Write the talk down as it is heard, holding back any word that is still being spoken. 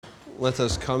Let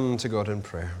us come to God in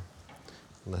prayer.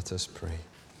 Let us pray.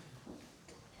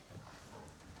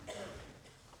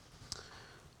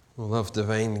 O love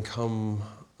divine, come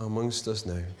amongst us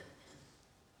now.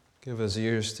 Give us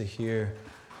ears to hear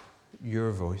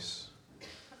your voice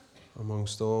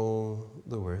amongst all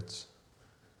the words,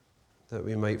 that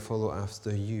we might follow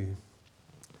after you.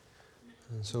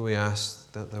 And so we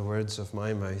ask that the words of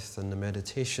my mouth and the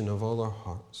meditation of all our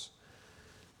hearts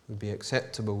would be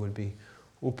acceptable, would be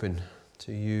open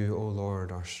to you, O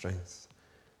Lord, our strength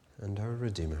and our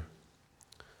Redeemer.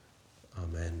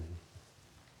 Amen.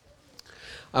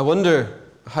 I wonder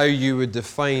how you would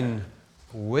define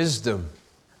wisdom.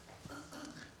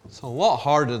 It's a lot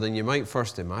harder than you might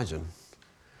first imagine.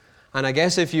 And I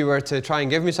guess if you were to try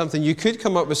and give me something, you could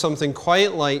come up with something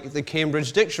quite like the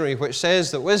Cambridge Dictionary, which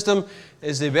says that wisdom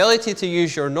is the ability to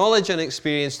use your knowledge and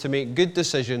experience to make good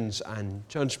decisions and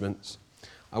judgments.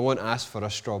 I won't ask for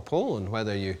a straw poll on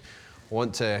whether you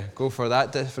want to go for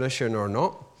that definition or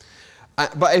not.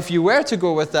 But if you were to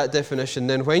go with that definition,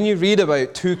 then when you read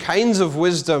about two kinds of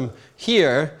wisdom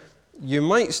here, you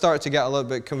might start to get a little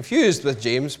bit confused with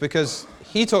James, because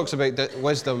he talks about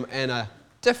wisdom in a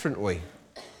different way.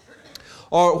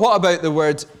 Or what about the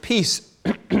word peace?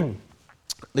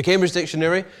 The Cambridge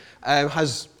Dictionary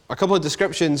has a couple of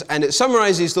descriptions, and it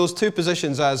summarizes those two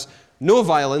positions as no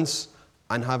violence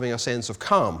and having a sense of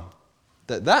calm.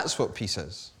 That's what peace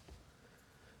is.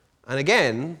 And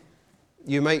again,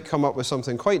 you might come up with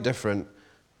something quite different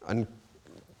and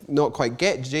not quite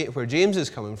get where James is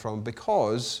coming from,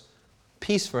 because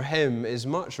peace for him is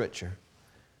much richer.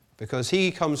 Because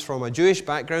he comes from a Jewish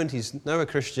background, he's now a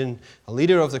Christian, a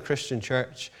leader of the Christian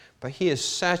church, but he is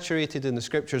saturated in the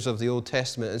scriptures of the Old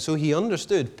Testament, and so he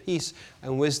understood peace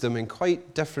and wisdom in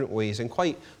quite different ways, in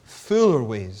quite fuller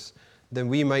ways than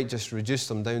we might just reduce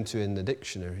them down to in the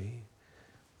dictionary.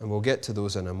 And we'll get to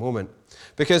those in a moment.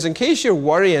 Because in case you're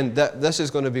worrying that this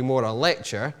is going to be more a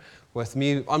lecture with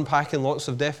me unpacking lots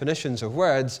of definitions of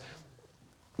words,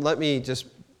 let me just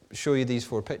show you these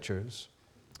four pictures.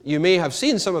 You may have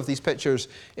seen some of these pictures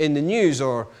in the news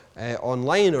or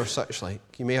online or such like.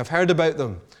 You may have heard about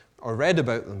them or read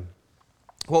about them.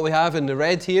 What we have in the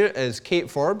red here is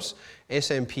Kate Forbes,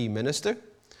 SNP minister.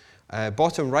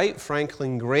 Bottom right,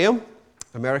 Franklin Graham,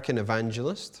 American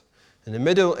evangelist. In the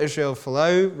middle, Israel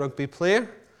Folau, rugby player.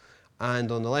 And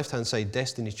on the left-hand side,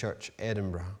 Destiny Church,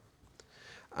 Edinburgh.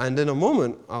 And in a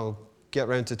moment, I'll get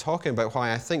around to talking about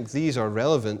why I think these are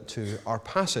relevant to our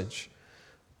passage.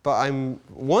 But I'm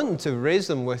wanting to raise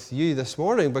them with you this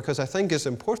morning because I think it's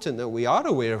important that we are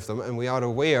aware of them and we are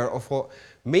aware of what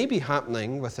may be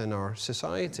happening within our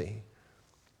society.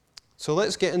 So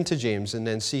let's get into James and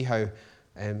then see how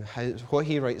what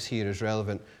he writes here is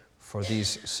relevant for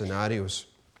these scenarios.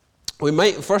 We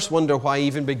might first wonder why he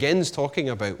even begins talking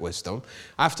about wisdom.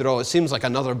 After all, it seems like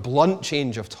another blunt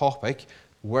change of topic,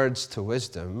 words to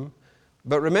wisdom.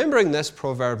 But remembering this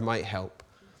proverb might help.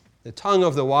 The tongue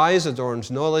of the wise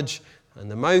adorns knowledge, and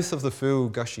the mouth of the fool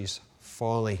gushes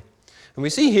folly. And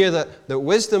we see here that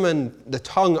wisdom and the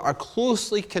tongue are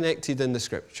closely connected in the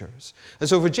Scriptures. And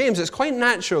so for James, it's quite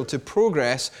natural to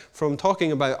progress from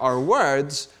talking about our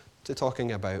words to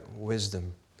talking about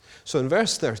wisdom. So in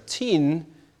verse 13,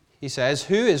 he says,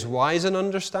 "Who is wise and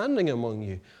understanding among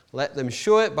you? Let them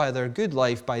show it by their good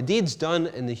life, by deeds done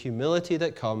in the humility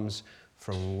that comes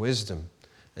from wisdom."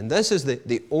 And this is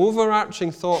the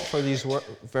overarching thought for these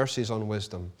verses on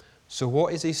wisdom. So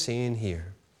what is he saying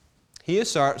here? He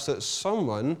asserts that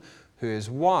someone who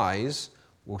is wise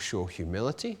will show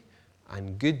humility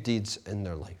and good deeds in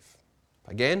their life.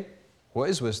 Again,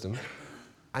 what is wisdom?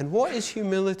 And what is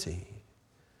humility?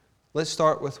 Let's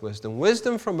start with wisdom.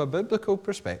 Wisdom from a biblical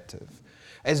perspective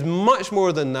is much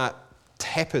more than that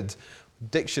tepid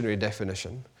dictionary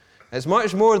definition. It's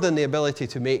much more than the ability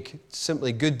to make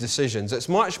simply good decisions. It's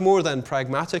much more than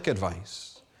pragmatic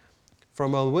advice.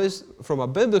 From a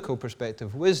biblical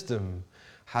perspective, wisdom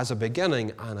has a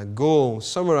beginning and a goal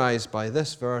summarized by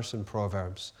this verse in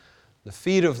Proverbs. The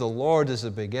fear of the Lord is the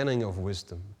beginning of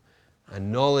wisdom,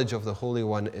 and knowledge of the Holy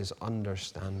One is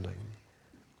understanding.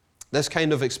 This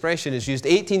kind of expression is used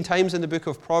 18 times in the book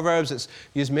of Proverbs. It's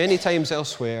used many times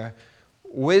elsewhere.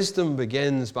 Wisdom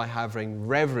begins by having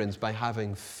reverence, by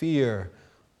having fear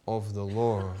of the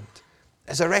Lord.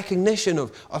 It's a recognition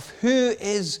of who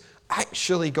is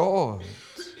actually God,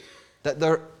 that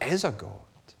there is a God,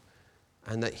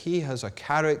 and that He has a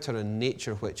character and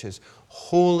nature which is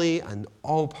holy and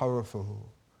all-powerful.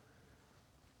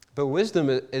 But wisdom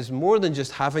is more than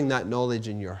just having that knowledge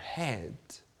in your head.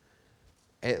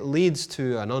 It leads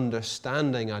to an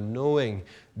understanding, a knowing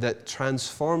that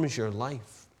transforms your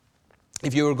life.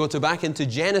 If you were to go back into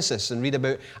Genesis and read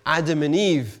about Adam and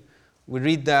Eve, we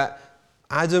read that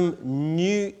Adam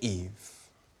knew Eve,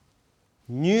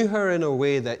 knew her in a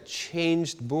way that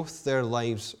changed both their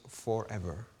lives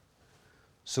forever.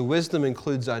 So wisdom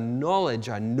includes a knowledge,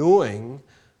 a knowing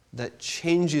that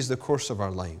changes the course of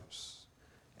our lives.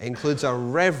 It includes a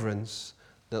reverence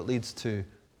that leads to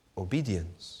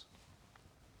obedience.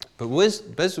 But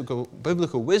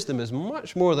biblical wisdom is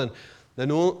much more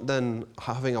than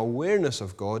having awareness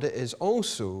of God. It is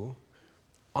also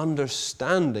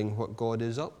understanding what God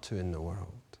is up to in the world.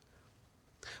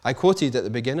 I quoted at the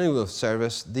beginning of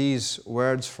service these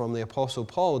words from the Apostle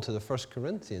Paul to the 1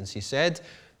 Corinthians. He said,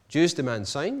 Jews demand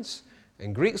signs,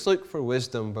 and Greeks look for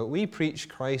wisdom, but we preach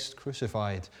Christ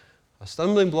crucified, a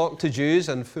stumbling block to Jews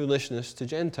and foolishness to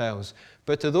Gentiles.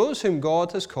 But to those whom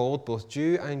God has called, both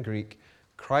Jew and Greek,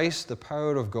 Christ the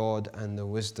power of God and the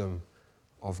wisdom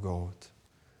of God.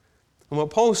 And what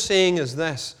Paul's saying is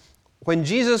this: when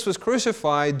Jesus was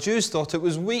crucified, Jews thought it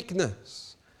was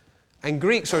weakness, and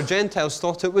Greeks or Gentiles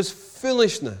thought it was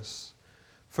foolishness.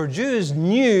 For Jews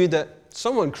knew that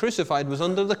someone crucified was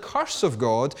under the curse of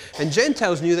God, and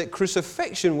Gentiles knew that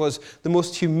crucifixion was the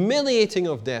most humiliating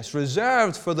of deaths,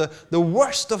 reserved for the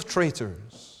worst of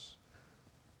traitors.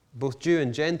 Both Jew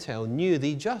and Gentile knew,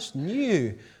 they just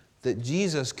knew that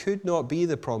Jesus could not be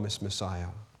the promised Messiah.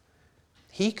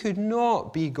 He could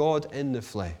not be God in the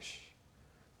flesh,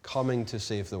 coming to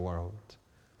save the world.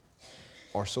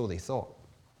 Or so they thought.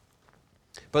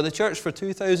 But the church for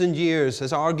 2,000 years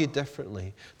has argued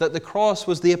differently, that the cross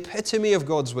was the epitome of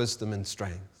God's wisdom and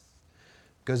strength.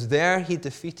 Because there he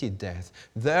defeated death.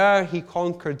 There he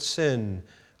conquered sin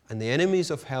and the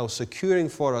enemies of hell, securing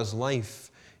for us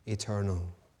life eternal.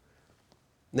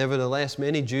 Nevertheless,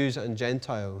 many Jews and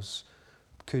Gentiles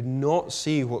could not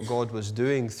see what God was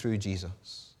doing through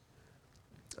Jesus.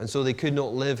 And so they could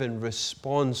not live in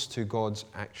response to God's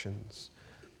actions.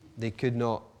 They could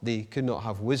not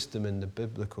have wisdom in the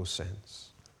biblical sense.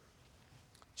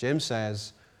 James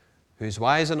says, "Who's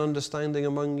wise and understanding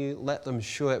among you, let them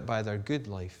show it by their good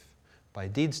life, by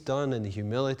deeds done in the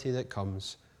humility that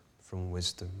comes from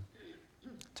wisdom."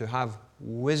 To have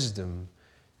wisdom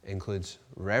includes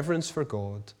reverence for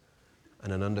God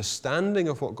and an understanding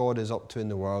of what God is up to in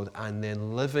the world, and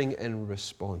then living in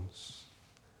response.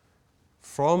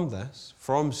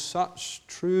 From such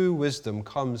true wisdom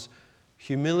comes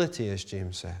humility, as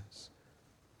James says.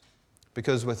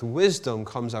 Because with wisdom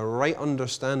comes a right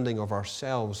understanding of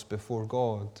ourselves before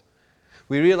God.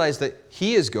 We realize that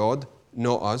He is God,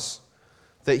 not us.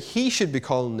 That He should be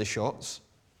calling the shots,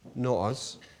 not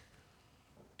us.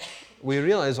 We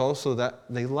realize also that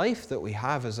the life that we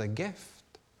have is a gift.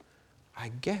 A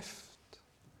gift.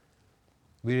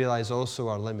 We realize also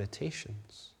our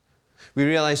limitations. We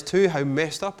realize too how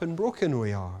messed up and broken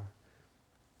we are.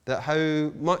 That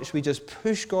how much we just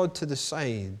push God to the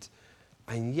side,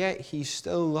 and yet He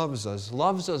still loves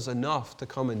us enough to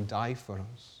come and die for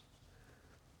us.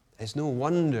 It's no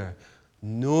wonder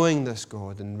knowing this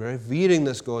God and revering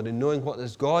this God and knowing what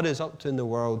this God is up to in the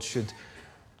world should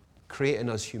create in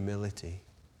us humility,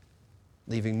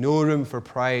 leaving no room for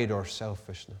pride or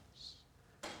selfishness.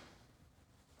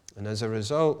 And as a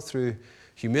result, through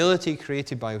humility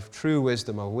created by true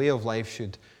wisdom, a way of life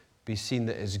should be seen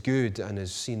that is good and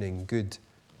is seen in good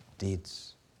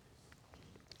deeds.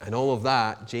 And all of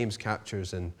that James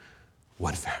captures in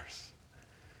one verse.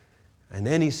 And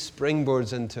then he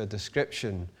springboards into a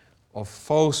description of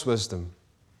false wisdom.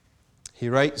 He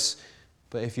writes,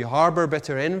 "But if you harbor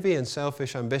bitter envy and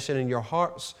selfish ambition in your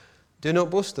hearts, do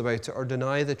not boast about it or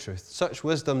deny the truth. Such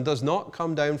wisdom does not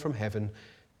come down from heaven,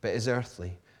 but is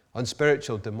earthly,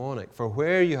 unspiritual, demonic. For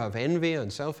where you have envy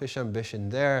and selfish ambition,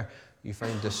 there you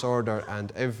find disorder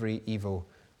and every evil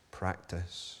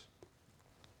practice."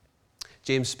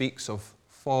 James speaks of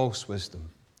false wisdom,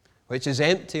 which is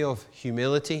empty of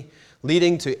humility,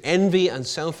 leading to envy and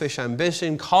selfish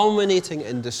ambition, culminating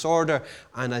in disorder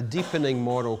and a deepening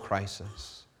moral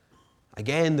crisis.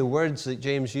 Again, the words that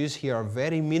James used here are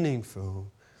very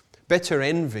meaningful. Bitter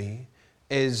envy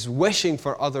is wishing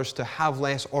for others to have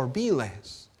less or be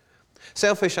less.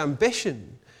 Selfish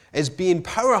ambition is being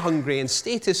power-hungry and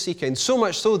status-seeking, so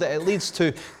much so that it leads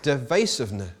to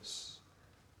divisiveness.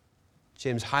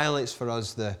 James highlights for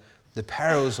us the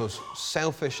perils of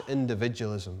selfish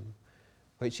individualism,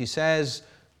 which he says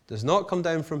does not come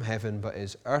down from heaven, but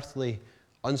is earthly,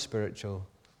 unspiritual,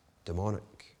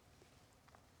 demonic.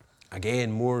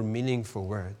 Again, more meaningful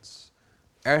words.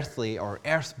 Earthly or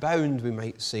earthbound, we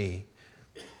might say,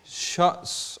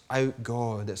 shuts out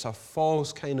God. It's a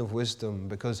false kind of wisdom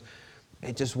because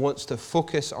it just wants to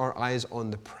focus our eyes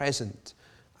on the present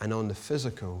and on the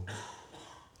physical.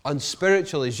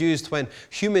 Unspiritual is used when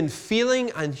human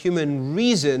feeling and human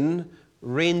reason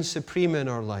reign supreme in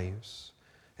our lives.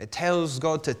 It tells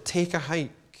God to take a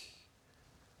hike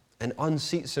and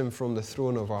unseats him from the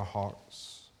throne of our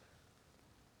hearts.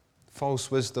 False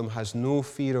wisdom has no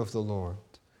fear of the Lord,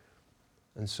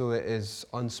 and so it is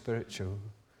unspiritual.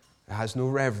 It has no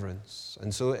reverence,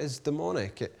 and so it is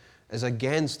demonic. It is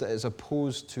against, it is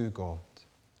opposed to God.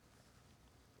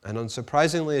 And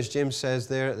unsurprisingly, as James says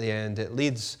there at the end, it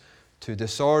leads to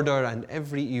disorder and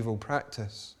every evil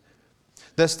practice.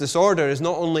 This disorder is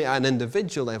not only at an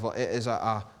individual level, it is at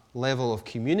a level of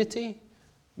community,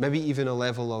 maybe even a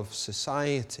level of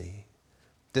society.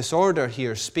 Disorder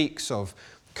here speaks of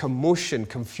commotion,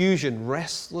 confusion,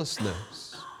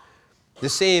 restlessness. The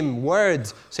same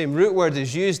root word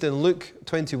is used in Luke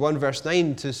 21 verse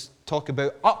 9 to talk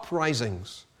about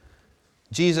uprisings.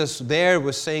 Jesus there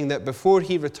was saying that before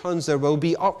he returns, there will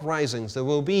be uprisings, there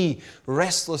will be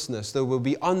restlessness, there will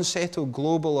be unsettled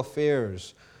global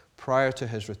affairs prior to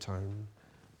his return.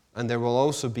 And there will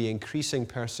also be increasing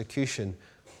persecution,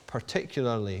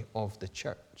 particularly of the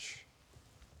church.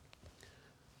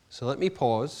 So let me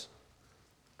pause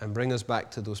and bring us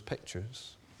back to those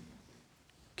pictures.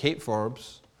 Kate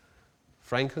Forbes,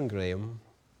 Franklin Graham,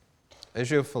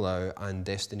 Israel Folau, and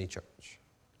Destiny Church.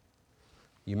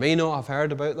 You may not have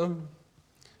heard about them,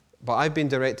 but I've been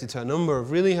directed to a number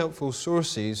of really helpful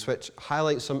sources which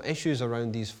highlight some issues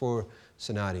around these four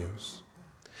scenarios.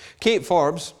 Kate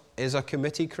Forbes is a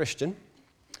committed Christian.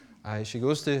 She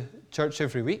goes to church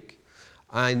every week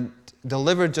and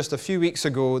delivered just a few weeks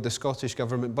ago the Scottish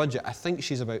Government budget. I think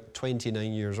she's about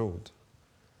 29 years old.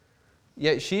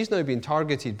 Yet she's now been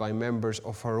targeted by members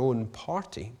of her own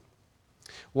party.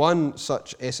 One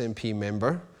such SNP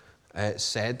member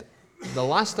said, "The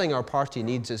last thing our party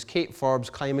needs is Kate Forbes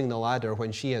climbing the ladder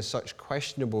when she has such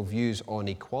questionable views on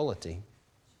equality."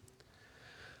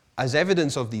 As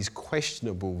evidence of these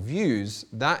questionable views,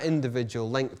 that individual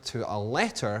linked to a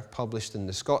letter published in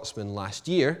The Scotsman last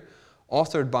year,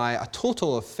 authored by a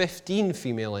total of 15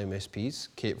 female MSPs,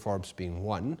 Kate Forbes being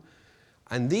one,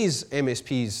 and these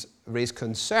MSPs raised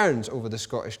concerns over the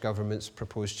Scottish Government's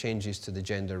proposed changes to the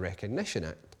Gender Recognition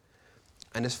Act.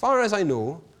 And as far as I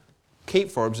know,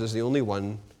 Kate Forbes is the only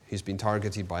one who's been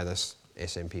targeted by this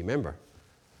SNP member.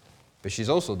 But she's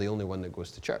also the only one that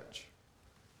goes to church.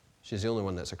 She's the only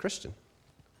one that's a Christian.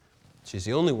 She's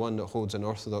the only one that holds an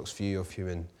orthodox view of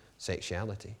human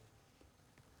sexuality.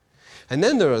 And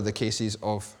then there are the cases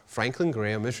of Franklin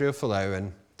Graham, Israel Folau,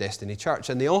 and Destiny Church,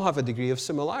 and they all have a degree of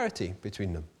similarity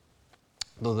between them,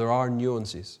 though there are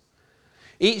nuances.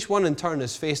 Each one in turn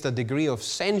has faced a degree of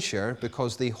censure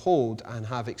because they hold and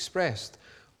have expressed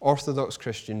orthodox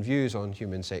Christian views on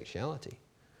human sexuality.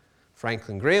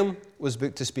 Franklin Graham was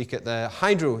booked to speak at the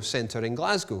Hydro Centre in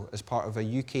Glasgow as part of a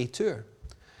UK tour.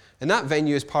 And that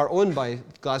venue is part owned by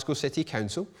Glasgow City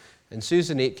Council, and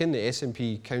Susan Aitken, the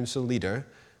SNP council leader,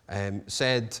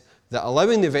 said that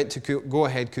allowing the event to go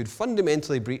ahead could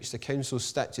fundamentally breach the council's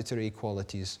statutory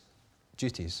equalities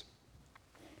duties,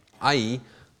 i.e.,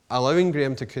 allowing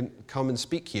Graham to come and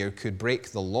speak here could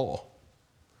break the law.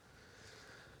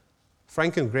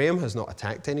 Franklin Graham has not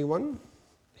attacked anyone.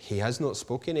 He has not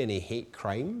spoken any hate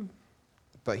crime,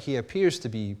 but he appears to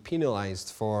be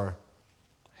penalised for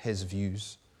his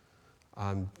views,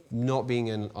 not being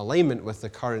in alignment with the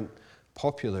current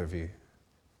popular view.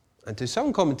 And to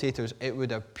some commentators, it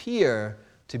would appear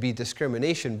to be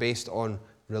discrimination based on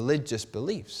religious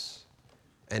beliefs.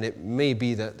 And it may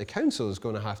be that the council is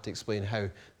going to have to explain how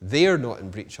they're not in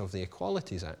breach of the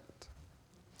Equalities Act.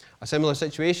 A similar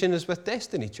situation is with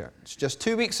Destiny Church. Just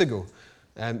 2 weeks ago,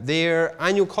 their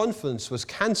annual conference was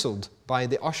cancelled by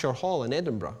the Usher Hall in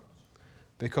Edinburgh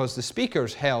because the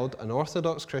speakers held an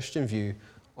orthodox Christian view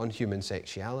on human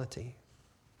sexuality.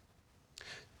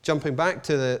 Jumping back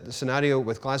to the scenario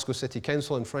with Glasgow City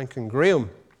Council and Franklin Graham,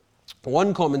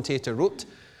 one commentator wrote,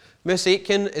 "Miss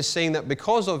Aitken is saying that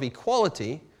because of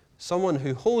equality, someone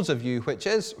who holds a view which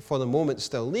is, for the moment,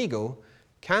 still legal,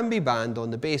 can be banned on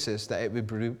the basis that it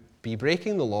would be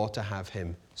breaking the law to have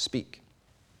him speak.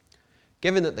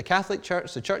 Given that the Catholic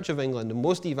Church, the Church of England, and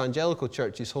most evangelical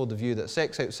churches hold the view that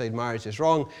sex outside marriage is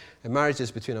wrong and marriage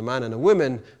is between a man and a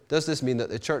woman, does this mean that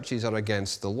the churches are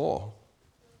against the law?"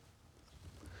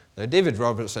 Now, David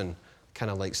Robertson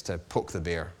kind of likes to poke the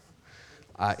bear.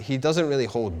 He doesn't really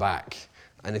hold back,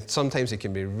 and sometimes he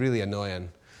can be really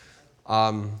annoying.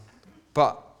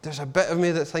 But there's a bit of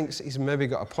me that thinks he's maybe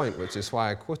got a point, which is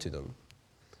why I quoted him.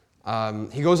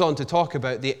 He goes on to talk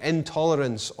about the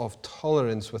intolerance of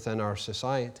tolerance within our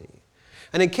society.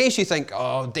 And in case you think,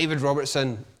 oh, David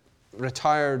Robertson,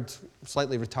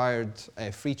 slightly retired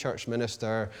free church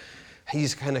minister.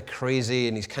 He's kind of crazy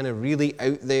and he's kind of really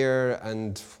out there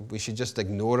and we should just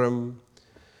ignore him.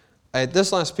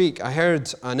 This last week, I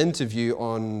heard an interview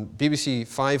on BBC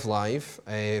 5 Live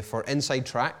for Inside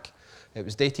Track. It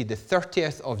was dated the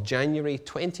 30th of January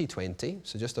 2020,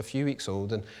 so just a few weeks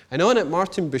old. And on it,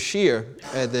 Martin Bashir,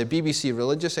 the BBC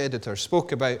religious editor,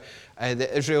 spoke about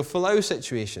the Israel-Folau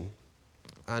situation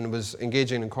and was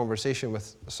engaging in conversation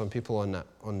with some people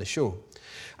on the show.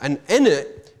 And in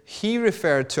it, he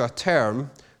referred to a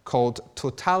term called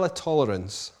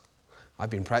totalitarians. I've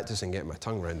been practicing getting my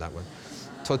tongue around that one.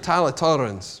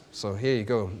 Totalitarians. So here you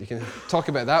go. You can talk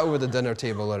about that over the dinner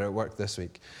table or at work this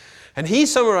week. And he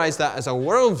summarized that as a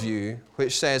worldview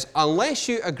which says, unless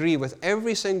you agree with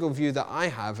every single view that I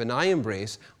have and I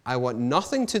embrace, I want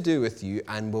nothing to do with you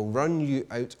and will run you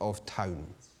out of town.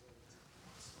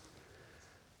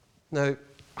 Now,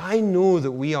 I know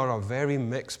that we are a very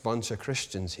mixed bunch of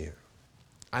Christians here.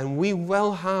 And we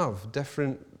will have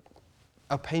different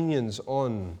opinions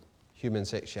on human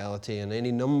sexuality and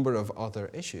any number of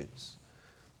other issues.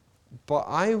 But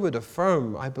I would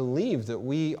affirm, I believe that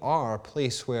we are a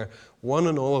place where one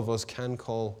and all of us can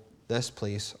call this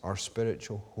place our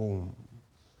spiritual home.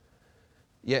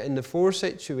 Yet in the 4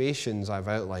 situations I've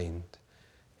outlined,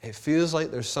 it feels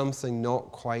like there's something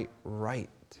not quite right.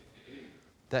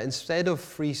 That instead of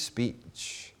free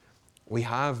speech, we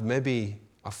have maybe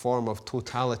a form of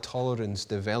totalitarians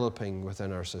developing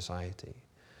within our society.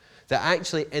 That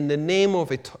actually, in the name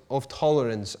of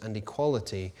tolerance and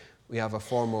equality, we have a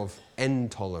form of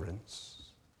intolerance.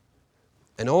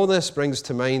 And all this brings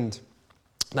to mind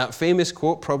that famous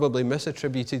quote, probably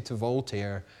misattributed to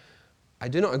Voltaire, I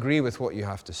do not agree with what you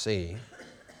have to say,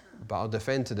 but I'll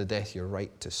defend to the death your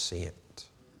right to say it.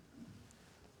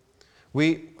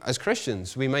 We, as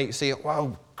Christians, we might say,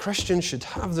 well, Christians should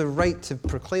have the right to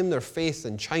proclaim their faith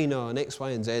in China and X,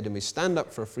 Y, and Z, and we stand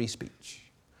up for free speech.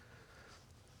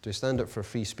 Do we stand up for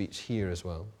free speech here as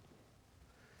well?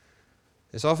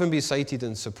 It's often been cited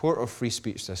in support of free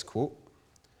speech, this quote,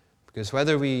 because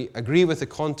whether we agree with the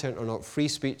content or not, free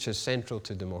speech is central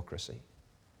to democracy.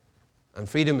 And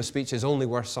freedom of speech is only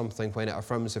worth something when it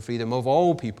affirms the freedom of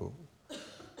all people,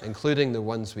 including the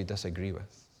ones we disagree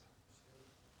with.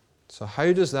 So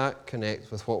how does that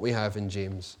connect with what we have in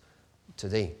James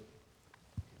today?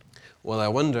 Well, I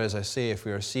wonder, as I say, if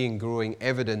we are seeing growing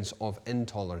evidence of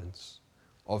intolerance,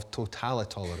 of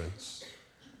totalitarians.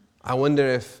 I wonder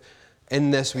if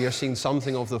in this we are seeing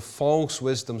something of the false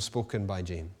wisdom spoken by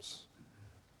James.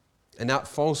 In that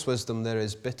false wisdom there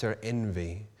is bitter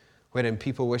envy, wherein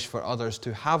people wish for others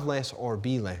to have less or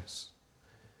be less.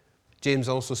 James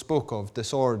also spoke of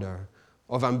disorder,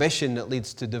 of ambition that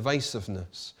leads to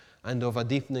divisiveness, and of a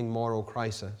deepening moral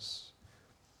crisis.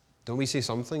 Don't we see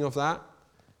something of that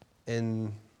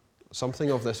in something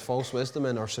of this false wisdom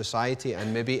in our society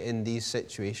and maybe in these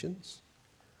situations?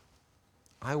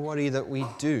 I worry that we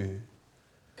do.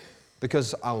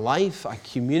 Because a life, a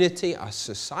community, a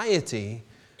society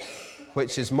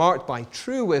which is marked by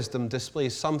true wisdom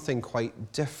displays something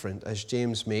quite different, as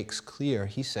James makes clear.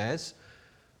 He says,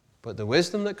 but the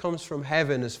wisdom that comes from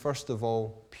heaven is first of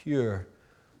all pure,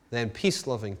 then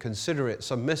peace-loving, considerate,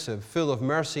 submissive, full of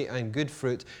mercy and good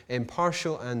fruit,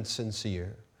 impartial and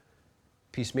sincere.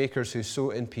 Peacemakers who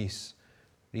sow in peace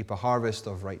reap a harvest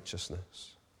of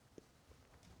righteousness.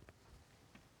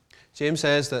 James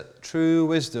says that true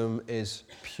wisdom is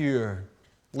pure,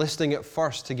 listing it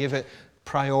first to give it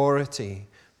priority,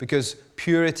 because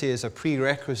purity is a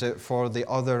prerequisite for the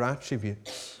other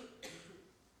attributes.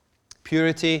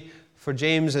 Purity for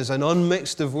James is an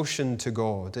unmixed devotion to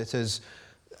God. It has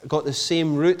got the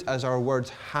same root as our words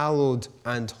hallowed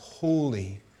and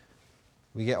holy.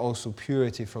 We get also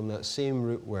purity from that same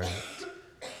root word.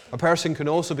 A person can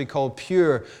also be called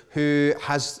pure who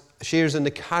shares in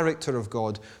the character of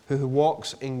God, who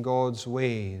walks in God's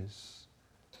ways.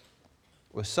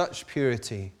 With such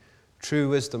purity, true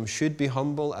wisdom should be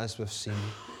humble, as we've seen.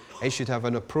 It should have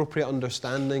an appropriate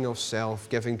understanding of self,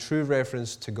 giving true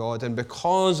reverence to God. And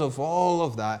because of all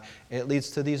of that, it leads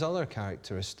to these other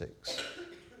characteristics.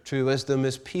 True wisdom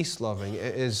is peace-loving.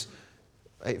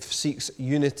 It seeks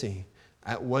unity,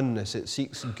 at oneness. It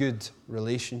seeks good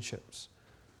relationships.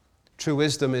 True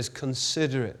wisdom is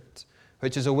considerate,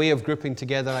 which is a way of grouping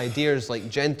together ideas like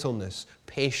gentleness,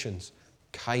 patience,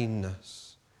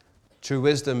 kindness. True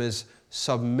wisdom is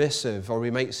submissive, or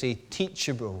we might say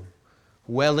teachable,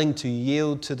 willing to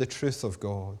yield to the truth of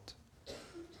God.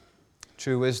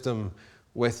 True wisdom,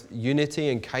 with unity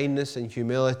and kindness and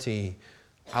humility,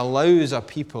 allows a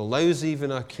people, allows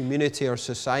even a community or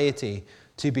society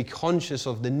to be conscious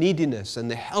of the neediness and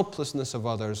the helplessness of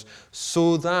others,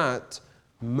 so that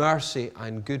mercy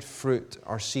and good fruit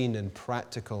are seen in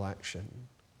practical action.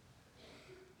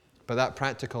 But that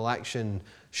practical action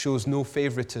shows no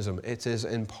favoritism. It is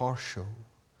impartial.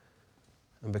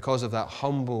 And because of that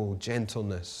humble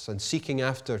gentleness and seeking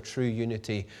after true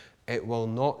unity, it will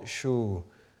not show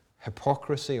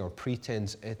hypocrisy or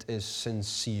pretense. It is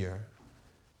sincere,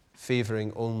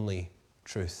 favoring only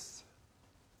truth.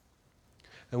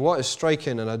 And what is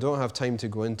striking, and I don't have time to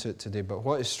go into it today, but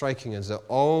what is striking is that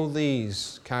all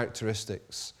these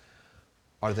characteristics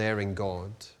are there in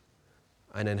God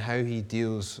and in how He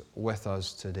deals with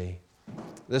us today.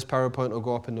 This PowerPoint will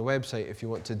go up on the website if you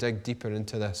want to dig deeper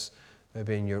into this,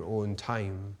 maybe in your own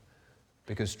time,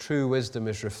 because true wisdom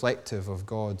is reflective of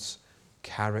God's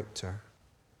character.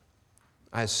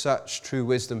 As such, true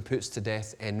wisdom puts to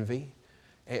death envy.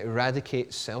 It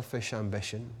eradicates selfish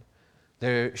ambition.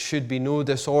 There should be no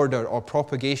disorder or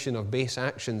propagation of base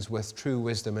actions with true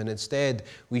wisdom, and instead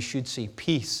we should see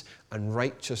peace and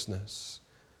righteousness,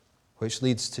 which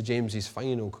leads to James's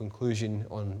final conclusion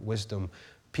on wisdom.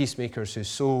 Peacemakers who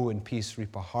sow in peace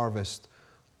reap a harvest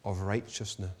of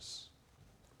righteousness.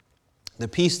 The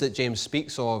peace that James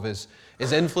speaks of is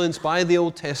influenced by the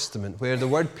Old Testament, where the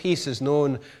word peace is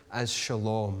known as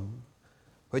shalom,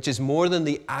 which is more than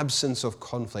the absence of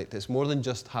conflict. It's more than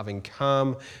just having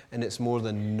calm, and it's more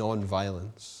than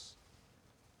non-violence.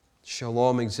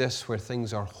 Shalom exists where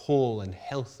things are whole and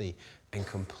healthy and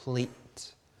complete.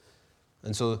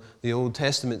 And so the Old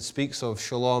Testament speaks of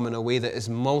shalom in a way that is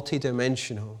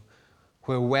multidimensional,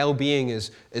 where well-being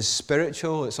is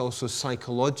spiritual, it's also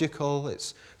psychological,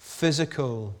 it's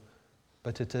physical,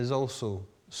 but it is also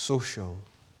social.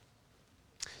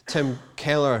 Tim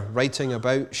Keller, writing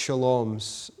about shalom,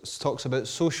 talks about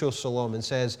social shalom and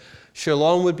says,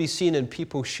 shalom would be seen in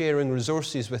people sharing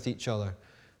resources with each other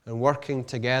and working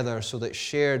together so that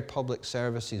shared public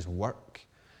services work.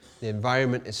 The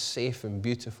environment is safe and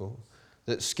beautiful,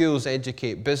 that schools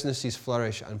educate, businesses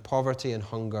flourish, and poverty and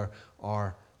hunger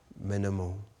are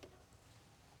minimal.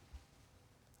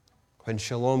 When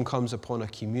shalom comes upon a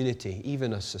community,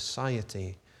 even a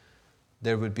society,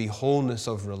 there would be wholeness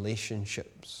of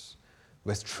relationships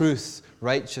with truth,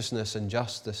 righteousness, and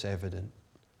justice evident.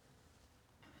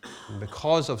 And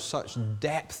because of such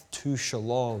depth to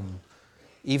shalom,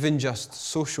 even just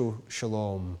social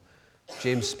shalom,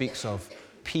 James speaks of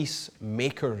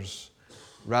peacemakers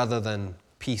rather than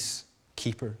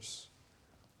peacekeepers.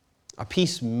 A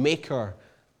peacemaker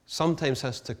sometimes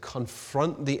has to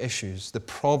confront the issues, the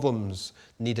problems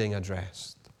needing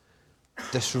addressed,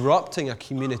 disrupting a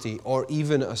community or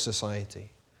even a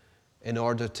society in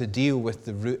order to deal with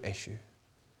the root issue.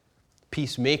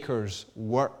 Peacemakers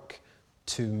work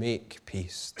to make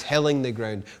peace, tilling the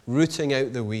ground, rooting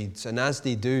out the weeds, and as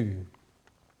they do,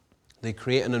 they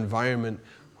create an environment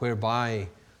whereby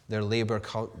their labor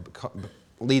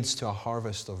leads to a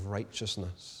harvest of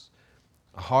righteousness,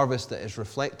 a harvest that is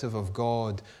reflective of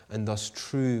God and thus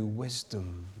true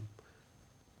wisdom.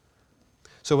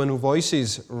 So when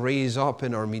voices raise up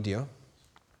in our media,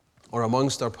 or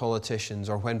amongst our politicians,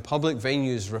 or when public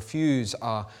venues refuse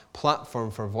a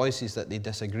platform for voices that they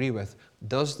disagree with,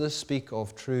 does this speak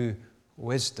of true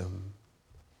wisdom?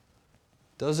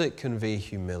 Does it convey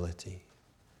humility,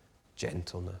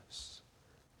 gentleness,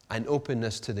 and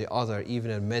openness to the other,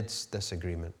 even amidst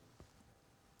disagreement?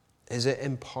 Is it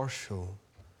impartial?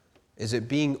 Is it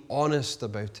being honest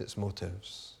about its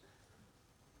motives?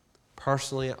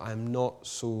 Personally, I'm not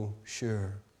so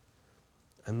sure.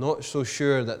 I'm not so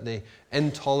sure that the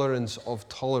intolerance of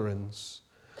tolerance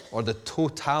or the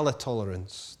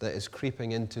totalitolerance that is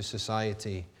creeping into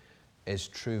society is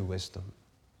true wisdom.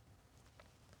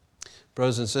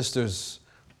 Brothers and sisters,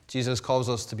 Jesus calls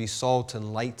us to be salt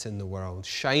and light in the world,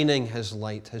 shining His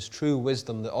light, His true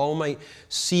wisdom, that all might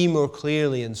see more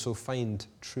clearly and so find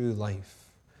true life.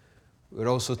 We're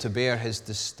also to bear His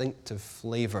distinctive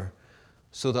flavor,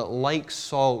 so that like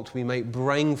salt we might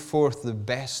bring forth the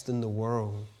best in the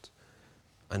world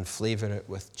and flavor it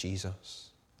with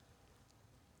Jesus.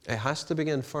 It has to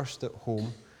begin first at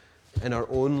home, in our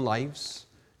own lives,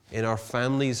 in our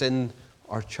families, in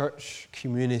our church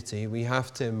community. We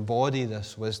have to embody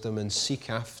this wisdom and seek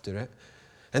after it.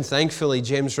 And thankfully,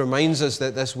 James reminds us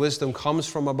that this wisdom comes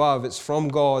from above. It's from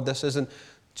God. This isn't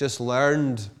just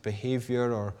learned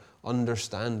behavior or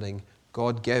understanding.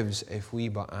 God gives if we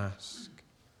but ask.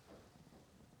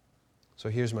 So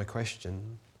here's my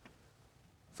question.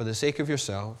 For the sake of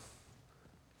yourself,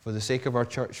 for the sake of our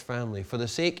church family, for the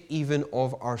sake even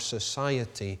of our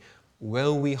society,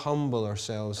 will we humble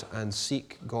ourselves and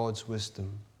seek God's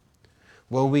wisdom?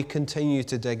 Will we continue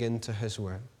to dig into his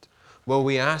word? Will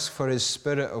we ask for his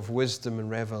spirit of wisdom and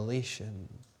revelation?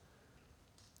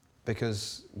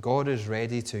 Because God is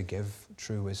ready to give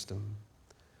true wisdom,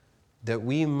 that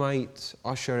we might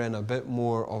usher in a bit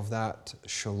more of that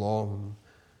shalom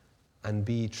and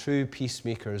be true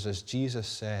peacemakers. As Jesus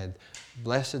said,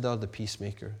 blessed are the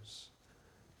peacemakers,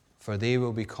 for they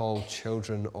will be called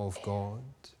children of God.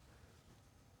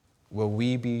 Will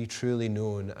we be truly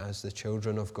known as the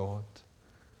children of God?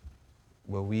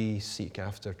 Will we seek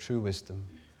after true wisdom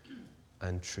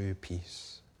and true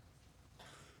peace?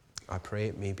 I pray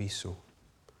it may be so.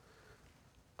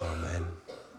 Amen.